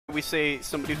we say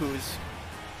somebody who's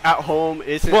at home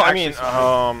isn't. Well, I mean,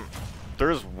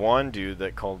 there's one dude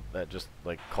that called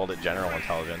it general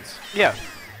intelligence. Yeah,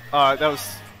 that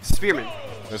was Spearman.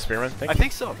 Was Spearman? I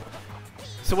think so.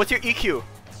 So what's your EQ?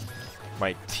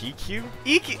 My TQ?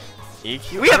 EQ.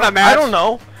 EQ? We have a match. I don't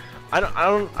know. I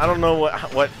don't know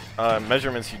what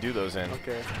measurements you do those in.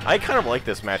 Okay. I kind of like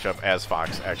this matchup as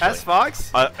Fox, actually. As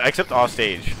Fox? Except off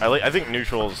stage. I think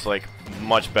neutral's like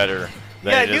much better.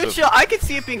 Yeah, neutral. I could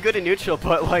see it being good in neutral,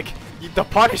 but like the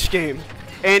punish game,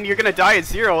 and you're gonna die at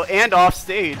 0 and off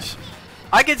stage.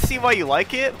 I can see why you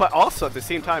like it, but also at the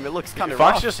same time, it looks kind of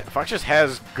rough. Fox just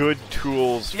has good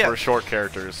tools for short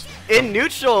characters. In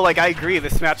neutral, like I agree,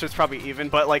 this match is probably even,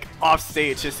 but like off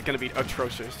stage, it's gonna be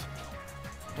atrocious.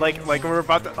 Like we're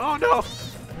about to. Oh no!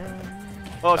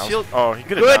 Oh, shield. Oh, he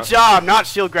could have. Good job, not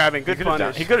shield grabbing. Good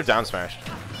punish. He could have down smashed.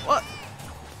 What?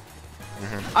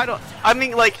 I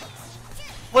mean, like,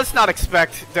 let's not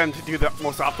expect them to do the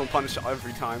most optimal punish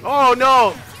every time. Oh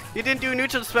no! He didn't do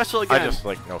neutral special again. I just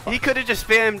like no fun. He could have just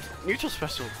spammed neutral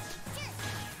special.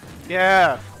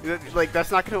 Yeah, like that's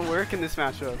not gonna work in this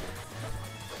matchup.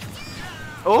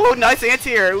 Oh, nice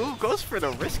anti-air. Ooh, goes for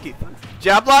the risky fun.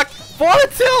 Jab block,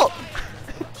 forward tilt.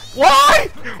 Why?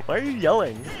 Why are you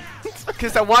yelling?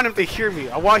 Because I want him to hear me.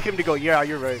 I want him to go, yeah,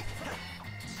 you're right.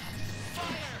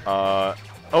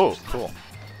 Oh, cool.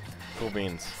 Cool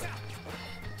beans.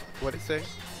 What'd it say?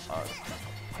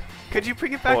 Could you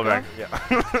bring it back up? Yeah.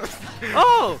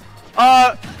 Oh!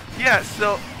 Yeah,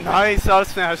 so nice out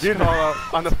smash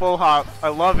on the full hop. I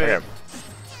love it.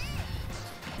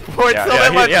 Okay.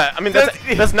 Yeah, I mean,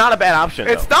 that's not a bad option.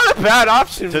 It's not a bad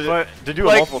option, but to do it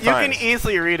like, multiple times. You can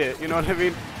easily read it, you know what I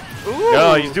mean? Ooh.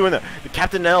 No, he's doing the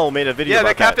Captain L made a video about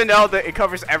the Captain L, it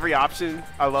covers every option.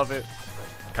 I love it.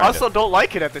 Also, don't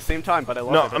like it at the same time, but I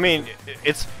love it. No, I mean,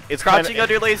 it's crouching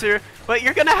under laser, but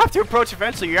you're gonna have to approach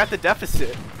eventually. You're at the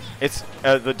deficit. It's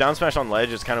the down smash on ledge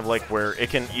is kind of like where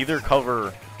it can either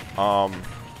cover,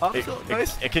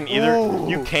 nice. it can either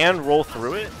you can roll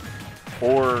through it,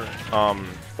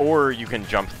 or you can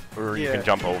jump you can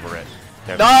jump over it.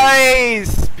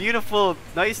 Nice, beautiful,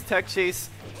 nice tech chase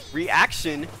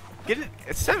reaction. Get it.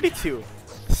 It's 72,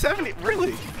 70,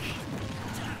 really.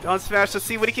 Down smash. Let's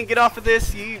see what he can get off of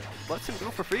this. He lets him go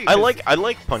for free. I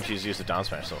like Punchy's use of down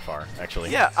smash so far,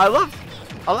 actually. Yeah, I love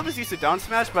his use of down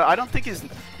smash, but I don't think his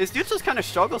neutral's kind of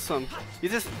strugglesome.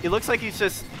 It looks like he's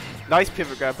just nice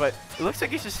pivot grab, but it looks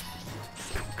like he's just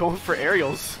going for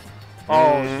aerials.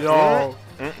 Oh no.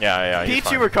 Yeah.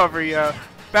 Pichu recovery. Yeah.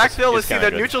 Backfill. Let's see the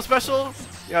good. Neutral special.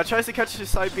 Yeah, tries to catch his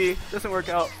side B. Doesn't work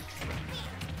out.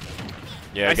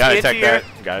 Yeah, nice gotta attack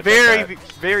that.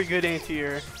 Very good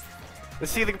anti-air.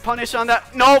 Let's see the punish on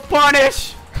that. No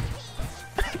punish!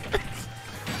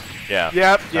 Yeah.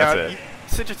 Yep, that's it.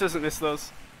 Sitrus doesn't miss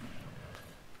those.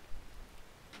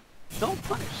 No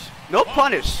punish. No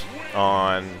punish.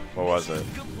 On, what was it?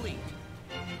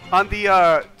 On the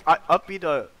up B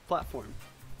to platform.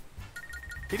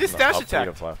 He just dash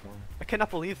attacked. I cannot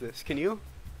believe this. Can you?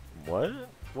 What?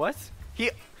 What?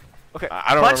 Okay.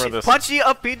 I don't remember this. Punchy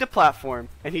up B to platform,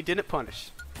 and he didn't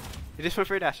punish. He just went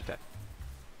for a dash attack.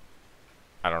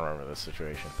 I don't remember this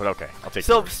situation, but okay, I'll take it.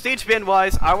 So stage ban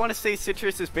wise, I want to say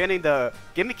Sitrus is banning the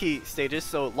gimmicky stages.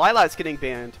 So Lila's getting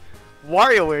banned,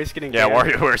 WarioWare is getting banned. Yeah,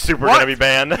 WarioWare is super gonna be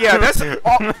banned. Yeah, that's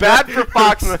bad for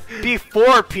Fox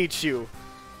before Pichu.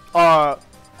 I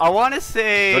want to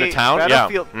say go to town.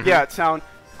 Battlefield. Yeah, town.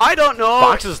 I don't know.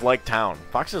 Foxes like town.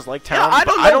 Foxes like town. Yeah, I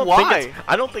don't know why.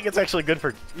 I don't think it's actually good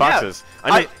for Foxes.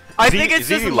 Yeah, I think it's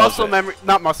just muscle memory,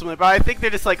 not muscle memory, but I think they're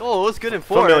just like, oh, it was good in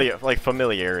 4.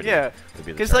 Familiarity. Yeah,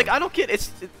 because like I don't get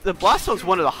the Blast Zone's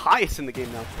one of the highest in the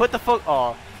game now. Put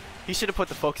the he should have put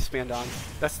the focus band on.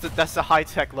 That's the high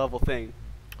tech level thing.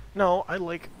 No, I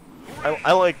like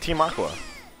Team Aqua.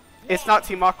 It's not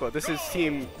Team Aqua. This is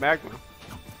Team Magma.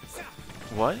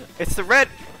 What? It's the red.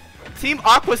 Team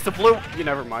Aqua's the blue. You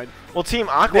never mind. Well, Team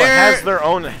Aqua has their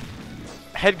own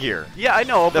headgear. Yeah, I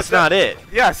know. That's not it.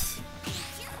 Yes.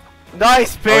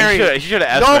 Nice parry. Oh, you should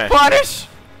have no punish.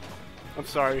 I'm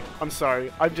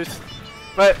sorry.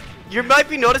 But you might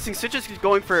be noticing Sitrus is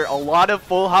going for a lot of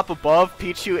full hop above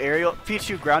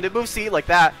Pichu grounded moves. See, like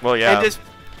that. Well, yeah. And just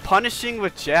punishing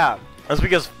with jab. That's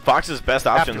because Fox's best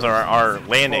options are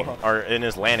landing, are in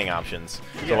his landing options.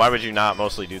 Yes. So why would you not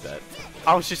mostly do that?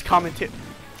 I was just commenting.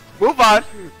 Move on.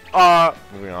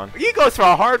 Moving on. He goes for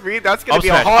a hard read. That's gonna be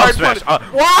a hard smash.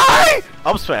 Why?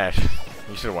 Up smash.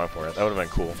 You should have went for it. That would have been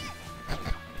cool.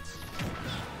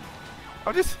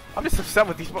 I'm just upset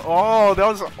with these. Oh, that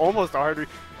was almost a hard read.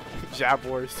 Jab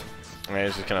wars. I mean,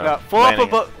 it's just kind of full up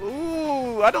above.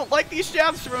 Ooh, I don't like these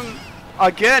jabs from.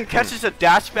 Again, catches a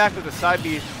dash back with a side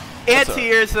B.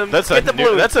 Anti-airs him. That's Get the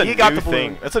blue. That's a He got new the blue.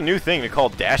 thing. That's a new thing to call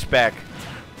dash back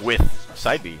with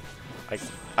side B.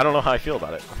 I don't know how I feel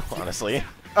about it, honestly.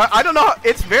 I don't know.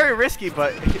 It's very risky,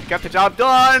 but got the job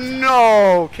done.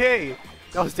 No. Okay.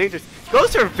 That was dangerous.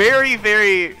 Those are very,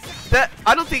 very.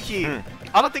 I don't think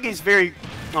he's very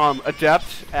adept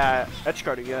at edge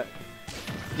guarding yet.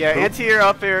 Yeah, anti-air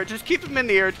up air. Just keep him in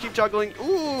the air. Keep juggling.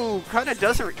 Ooh, kind of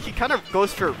doesn't. He kind of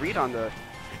goes for a read on the.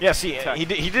 Yeah, see, he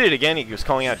did it again. He was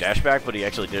calling out dash back, but he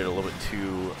actually did it a little bit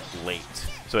too late,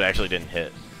 so it actually didn't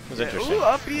hit. It was interesting. Ooh,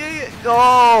 up EA.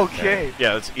 Oh, okay.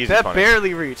 Yeah, that's easy. That punish.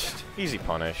 barely reached. Easy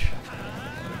punish.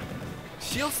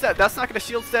 Shield step. That's not gonna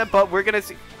shield step, but we're gonna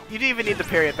see. You didn't even need the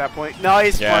parry at that point.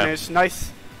 Nice punish.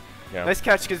 Nice. Yeah. Nice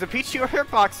catch, because the Pichu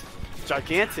hitbox,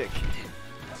 gigantic.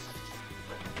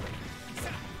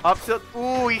 Up tilt.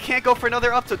 Ooh, you can't go for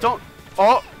another up tilt. Don't.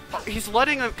 Oh, he's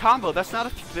letting a combo. That's not a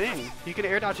thing. You can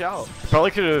air dodge out.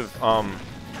 Probably could have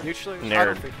Neutrally.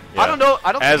 nared. I don't know.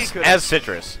 I don't think he could. As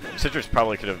Sitrus. Citrus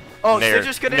probably could have. Oh, nared,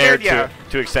 Citrus could have nared, yeah.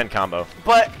 To extend combo.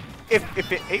 But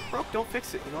if it 8 broke, don't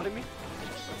fix it. You know what I mean?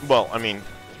 Well, I mean,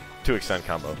 to extend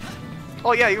combo.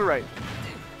 Oh yeah, you're right.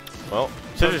 Well,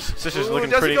 Citrus looking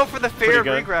doesn't pretty. Go for the fair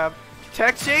regrab.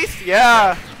 Tech chase?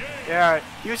 Yeah. Yeah.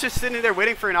 He was just sitting there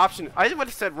waiting for an option. I would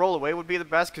have said roll away would be the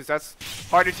best because that's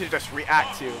harder to just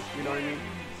react to. You know what I mean?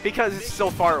 Because it's so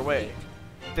far away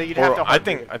that you'd have to. I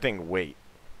think wait.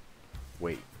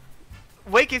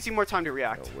 Wait gives you more time to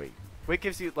react. No, wait. Wait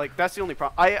gives you that's the only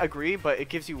problem. I agree, but it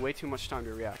gives you way too much time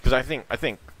to react. Because I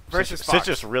think versus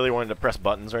Citrus really wanted to press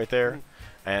buttons right there,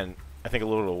 and I think a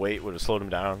little wait would have slowed him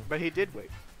down. But he did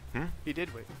wait. He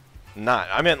did wait.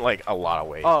 I meant like a lot of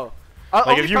wait. Oh.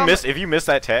 Like if you miss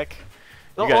that tech.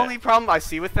 The only problem I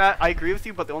see with that, I agree with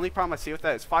you, but the only problem I see with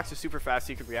that is Fox is super fast,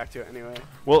 so you could react to it anyway.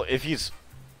 Well,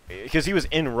 because he was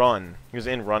in run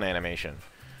animation.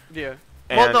 Yeah.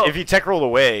 And if he tech rolled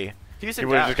away, he would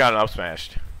have just gotten up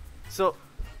smashed. So,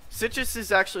 Sitrus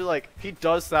is actually like, he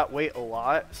does that wait a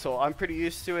lot, so I'm pretty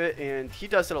used to it, and he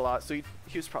does it a lot, so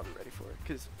he was probably ready for it,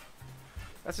 because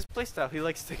that's his playstyle. He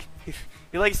likes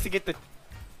to get the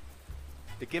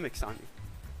gimmicks on you.